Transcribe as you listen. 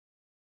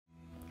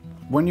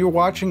When you're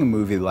watching a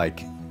movie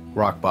like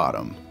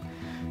Rockbottom,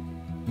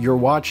 you're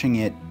watching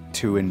it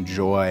to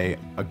enjoy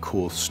a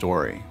cool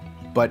story.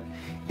 But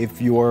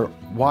if you're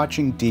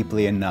watching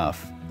deeply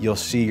enough, you'll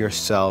see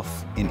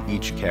yourself in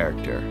each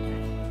character.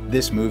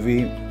 This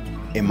movie,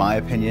 in my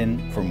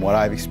opinion, from what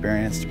I've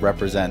experienced,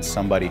 represents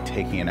somebody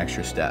taking an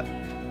extra step,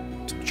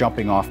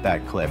 jumping off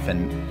that cliff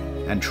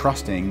and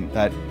trusting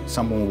that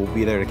someone will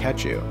be there to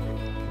catch you.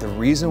 The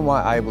reason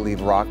why I believe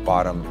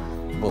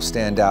Rockbottom will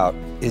stand out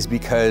is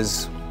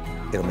because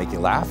it'll make you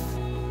laugh,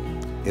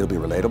 it'll be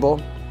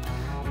relatable,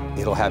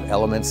 it'll have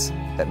elements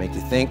that make you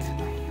think,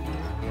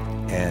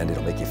 and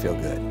it'll make you feel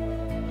good.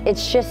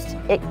 It's just,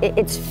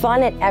 it's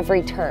fun at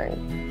every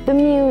turn. The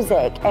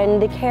music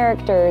and the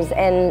characters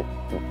and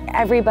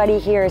everybody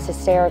here is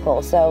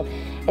hysterical. So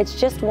it's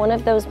just one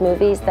of those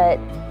movies that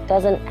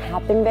doesn't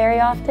happen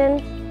very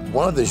often.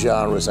 One of the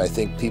genres I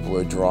think people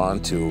are drawn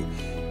to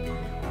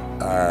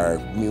are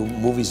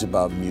movies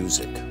about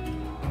music.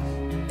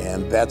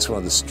 And that's one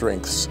of the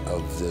strengths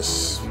of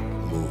this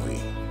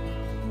movie.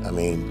 I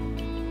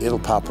mean, it'll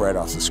pop right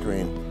off the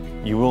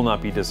screen. You will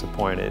not be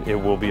disappointed. It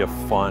will be a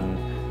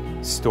fun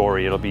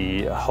story. It'll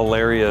be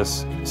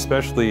hilarious,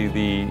 especially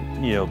the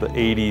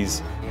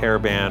 80s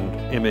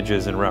hairband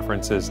images and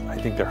references. I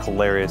think they're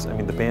hilarious. I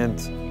mean, the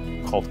band's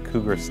called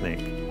Cougar Snake.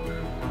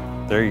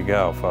 There you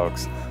go,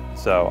 folks.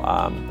 So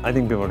I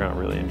think people are gonna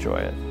really enjoy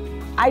it.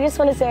 I just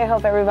want to say I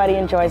hope everybody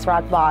enjoys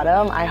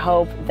Rockbottom. I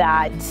hope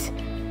that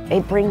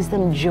it brings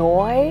them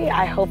joy.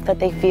 I hope that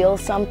they feel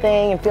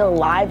something and feel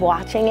alive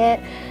watching it.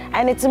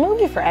 And it's a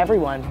movie for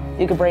everyone.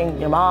 You could bring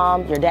your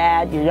mom, your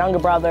dad, your younger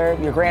brother,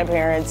 your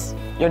grandparents,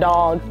 your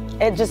dog.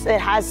 It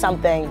has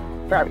something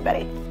for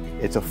everybody.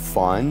 It's a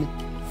fun,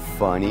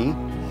 funny,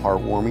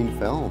 heartwarming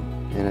film,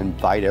 and I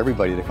invite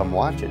everybody to come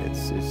watch it.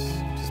 It's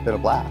just been a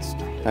blast.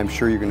 I'm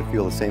sure you're going to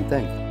feel the same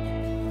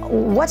thing.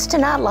 What's to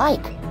not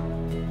like?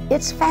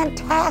 It's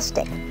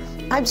fantastic.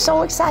 I'm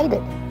so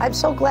excited. I'm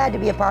so glad to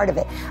be a part of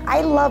it. I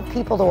love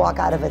people to walk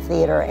out of a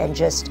theater and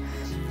just,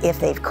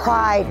 if they've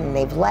cried and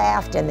they've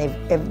laughed and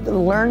they've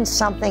learned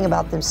something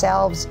about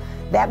themselves,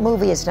 that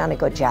movie has done a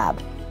good job.